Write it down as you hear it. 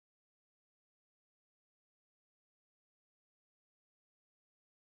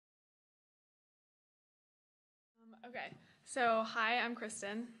Okay, so hi, I'm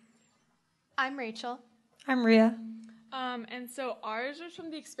Kristen. I'm Rachel. I'm Rhea. And so ours was from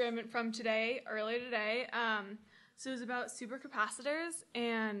the experiment from earlier today. So it was about supercapacitors,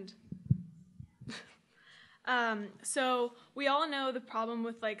 and so we all know the problem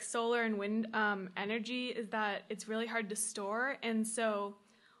with like solar and wind energy is that it's really hard to store, and so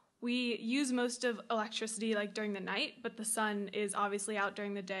we use most of electricity like during the night, but the sun is obviously out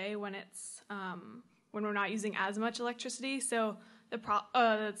during the day when it's when we're not using as much electricity. So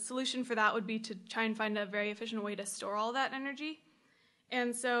the solution for that would be to try and find a very efficient way to store all that energy.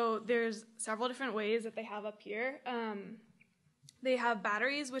 And so there's several different ways that they have up here. They have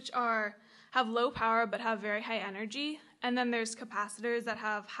batteries, which have low power but have very high energy. And then there's capacitors that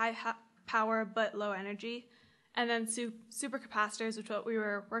have high power but low energy. And then supercapacitors, which is what we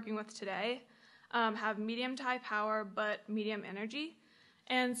were working with today, have medium to high power but medium energy.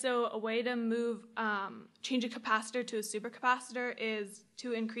 And so a way to change a capacitor to a supercapacitor is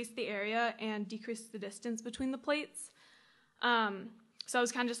to increase the area and decrease the distance between the plates. So it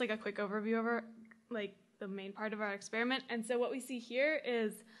was kind of just like a quick overview of like the main part of our experiment. And so what we see here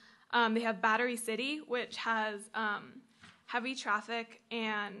is they have Battery City, which has heavy traffic,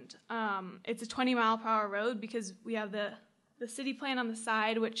 and it's a 20-mile-per-hour road because we have the city plan on the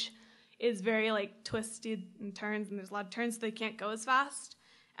side, which is very like twisted and turns, and there's a lot of turns, so they can't go as fast.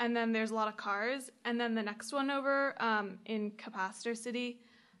 And then there's a lot of cars. And then the next one over in Capacitor City,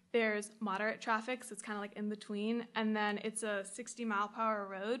 there's moderate traffic, so it's kind of like in between. And then it's a 60-mile-per-hour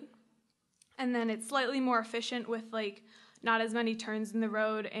road. And then it's slightly more efficient with like not as many turns in the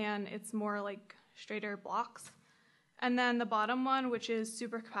road, and it's more like straighter blocks. And then the bottom one, which is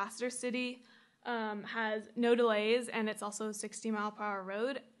Supercapacitor City, has no delays, and it's also a 60-mile-per-hour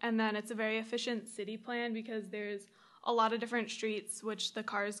road. And then it's a very efficient city plan because there's a lot of different streets which the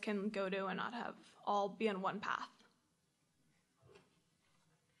cars can go to and not have all be on one path.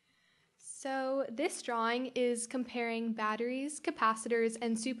 So this drawing is comparing batteries, capacitors,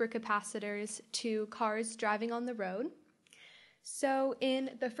 and supercapacitors to cars driving on the road. So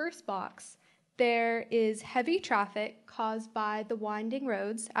in the first box, there is heavy traffic caused by the winding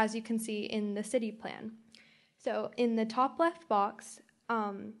roads, as you can see in the city plan. So in the top left box,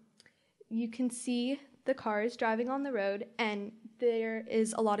 you can see the cars driving on the road, and there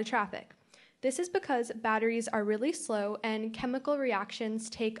is a lot of traffic. This is because batteries are really slow and chemical reactions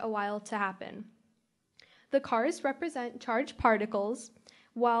take a while to happen. The cars represent charged particles,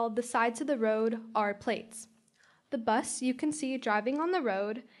 while the sides of the road are plates. The bus you can see driving on the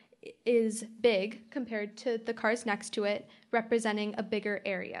road is big compared to the cars next to it, representing a bigger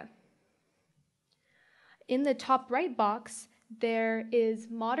area. In the top right box, there is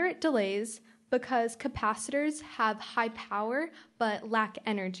moderate delays because capacitors have high power but lack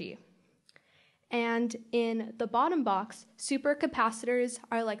energy. And in the bottom box, supercapacitors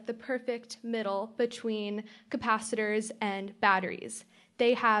are like the perfect middle between capacitors and batteries.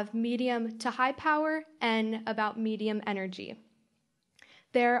 They have medium to high power and about medium energy.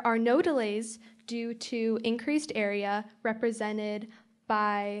 There are no delays due to increased area represented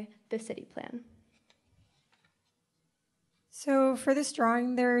by the city plan. So for this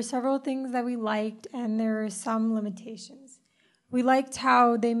drawing, there are several things that we liked, and there are some limitations. We liked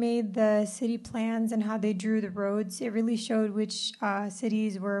how they made the city plans and how they drew the roads. It really showed which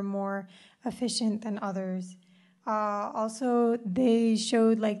cities were more efficient than others. Also, they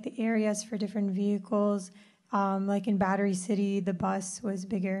showed like the areas for different vehicles. Like in Battery City, the bus was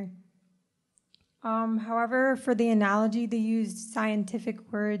bigger. However, for the analogy, they used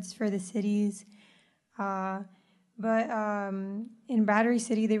scientific words for the cities. But in Battery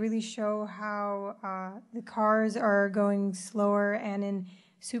City, they really show how the cars are going slower, and in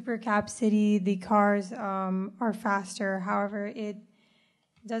Supercap City, the cars are faster. However, it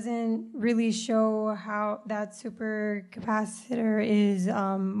doesn't really show how that supercapacitor is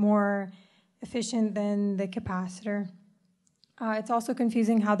more efficient than the capacitor. It's also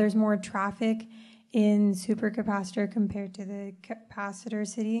confusing how there's more traffic in supercapacitor compared to the capacitor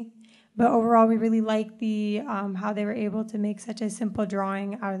city. But overall, we really like the how they were able to make such a simple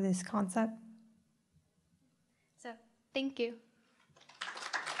drawing out of this concept. So, thank you.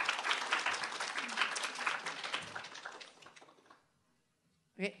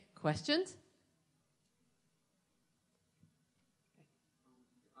 Okay, questions?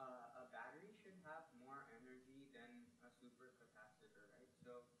 A battery should have more energy than a supercapacitor, right?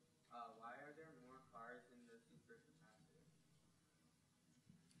 So why are there more cars in the supercapacitor?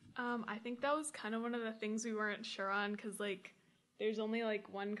 I think that was kind of one of the things we weren't sure on, because like there's only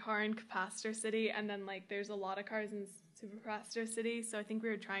like one car in Capacitor City, and then like there's a lot of cars in Supercapacitor City. So I think we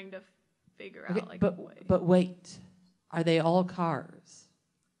were trying to figure out like a way. But wait, Are they all cars?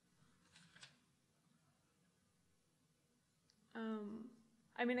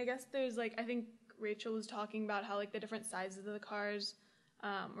 I mean, I guess there's like, I think Rachel was talking about how like the different sizes of the cars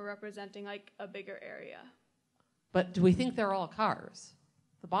were representing like a bigger area. But do we think they're all cars?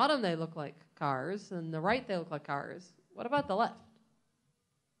 The bottom, they look like cars, and the right, they look like cars. What about the left?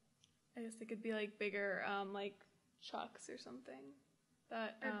 I guess they could be like bigger, like trucks or something.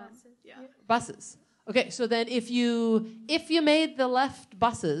 That Or buses. Yeah. Buses. Okay, so then if you made the left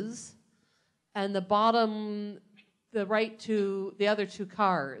buses and the bottom, the right to the other two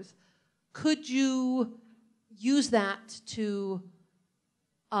cars, could you use that to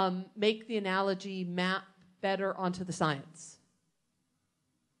make the analogy map better onto the science?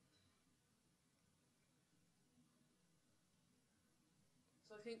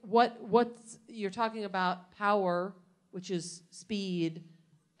 So I think what you're talking about, power, which is speed,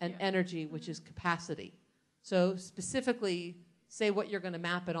 and energy, which is capacity. So specifically, say what you're going to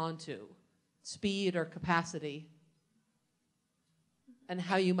map it onto, speed or capacity, and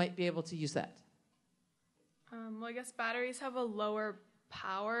how you might be able to use that. Well, I guess batteries have a lower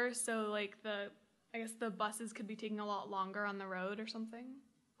power, so like I guess the buses could be taking a lot longer on the road or something.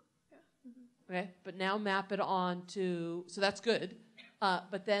 Yeah. Okay, but now map it onto, so that's good,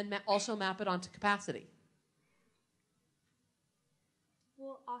 but then also map it onto capacity.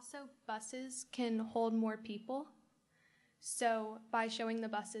 Well, also buses can hold more people. So by showing the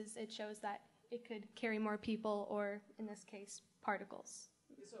buses, it shows that it could carry more people, or in this case, particles.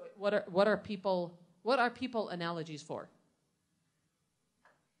 So what are people analogies for?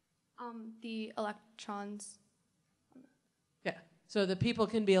 The electrons. Yeah. So the people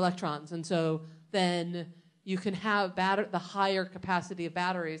can be electrons, and so then you can have the higher capacity of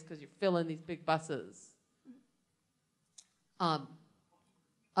batteries because you're filling these big buses.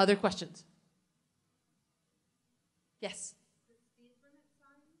 Other questions? Yes. The speed limit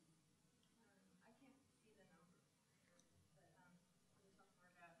signs, I can't see the numbers, but can you talk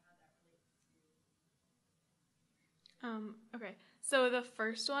more about how that relates to? Okay, so the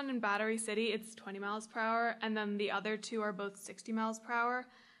first one in Battery City, it's 20 miles per hour, and then the other two are both 60 miles per hour.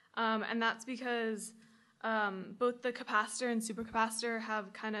 And that's because both the capacitor and supercapacitor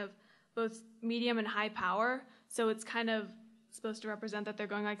have kind of both medium and high power, so it's kind of supposed to represent that they're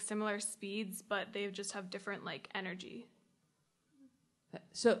going like similar speeds, but they just have different like energy.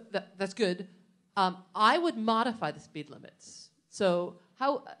 So that's good. I would modify the speed limits. So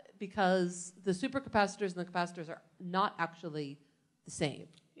because the supercapacitors and the capacitors are not actually the same.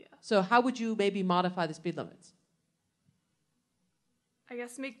 Yeah. So how would you maybe modify the speed limits? I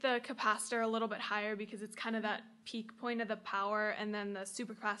guess make the capacitor a little bit higher because it's kind of that peak point of the power, and then the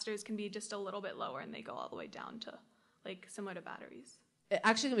supercapacitors can be just a little bit lower and they go all the way down to like similar to batteries. It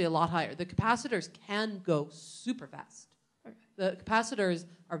actually can be a lot higher. The capacitors can go super fast. Okay. The capacitors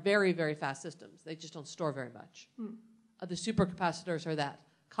are very, very fast systems. They just don't store very much. The supercapacitors are that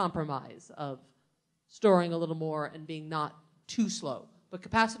compromise of storing a little more and being not too slow. But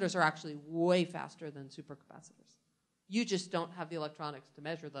capacitors are actually way faster than supercapacitors. You just don't have the electronics to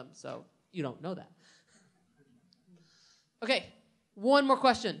measure them, so you don't know that. Okay, one more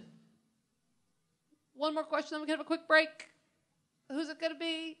question. One more question, then we can have a quick break. Who's it going to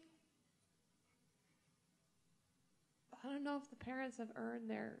be? I don't know if the parents have earned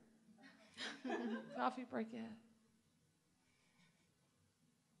their coffee break yet.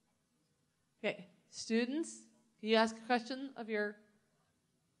 Okay, students, can you ask a question of your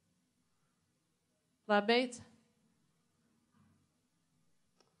lab mates?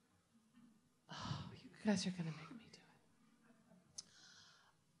 Oh, you guys are going to make me do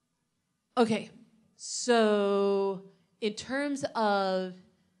it. Okay. So in terms of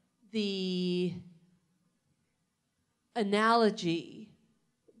the analogy,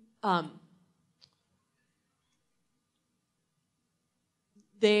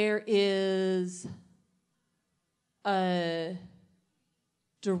 there is a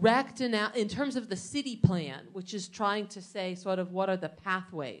direct in terms of the city plan, which is trying to say sort of what are the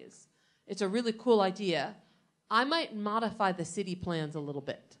pathways. It's a really cool idea. I might modify the city plans a little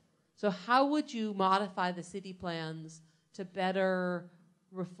bit. So how would you modify the city plans to better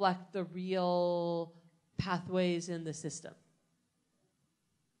reflect the real pathways in the system?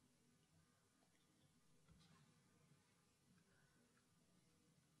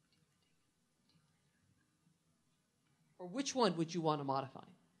 Or which one would you want to modify?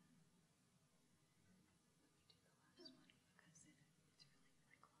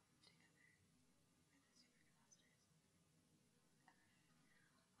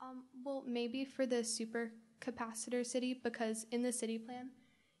 Well, maybe for the supercapacitor city, because in the city plan,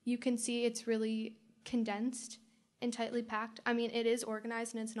 you can see it's really condensed, and tightly packed. I mean, it is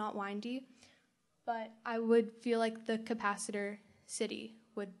organized and it's not windy, but I would feel like the capacitor city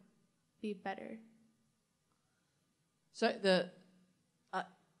would be better. So the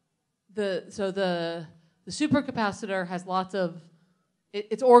supercapacitor has lots of,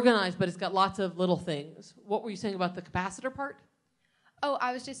 it's organized, but it's got lots of little things. What were you saying about the capacitor part? Oh,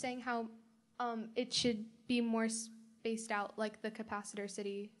 I was just saying how it should be more spaced out, like the capacitor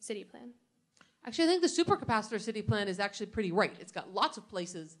city plan. Actually, I think the supercapacitor city plan is actually pretty right. It's got lots of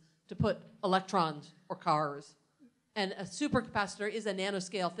places to put electrons or cars. And a supercapacitor is a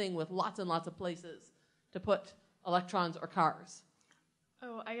nanoscale thing with lots and lots of places to put electrons or cars.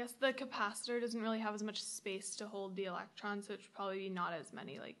 Oh, I guess the capacitor doesn't really have as much space to hold the electrons, so it should probably be not as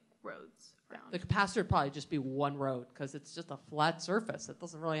many like roads around. The capacitor would probably just be one road because it's just a flat surface. It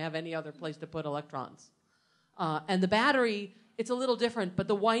doesn't really have any other place to put electrons. And the battery, it's a little different, but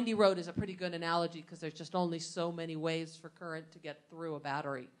the windy road is a pretty good analogy because there's just only so many ways for current to get through a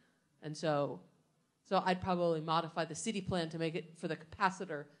battery. And so I'd probably modify the city plan to make it, for the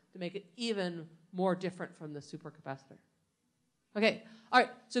capacitor, to make it even more different from the supercapacitor. Okay, all right,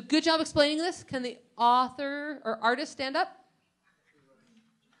 so good job explaining this. Can the author or artist stand up?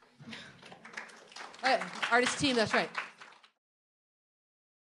 All right, artist team, that's right.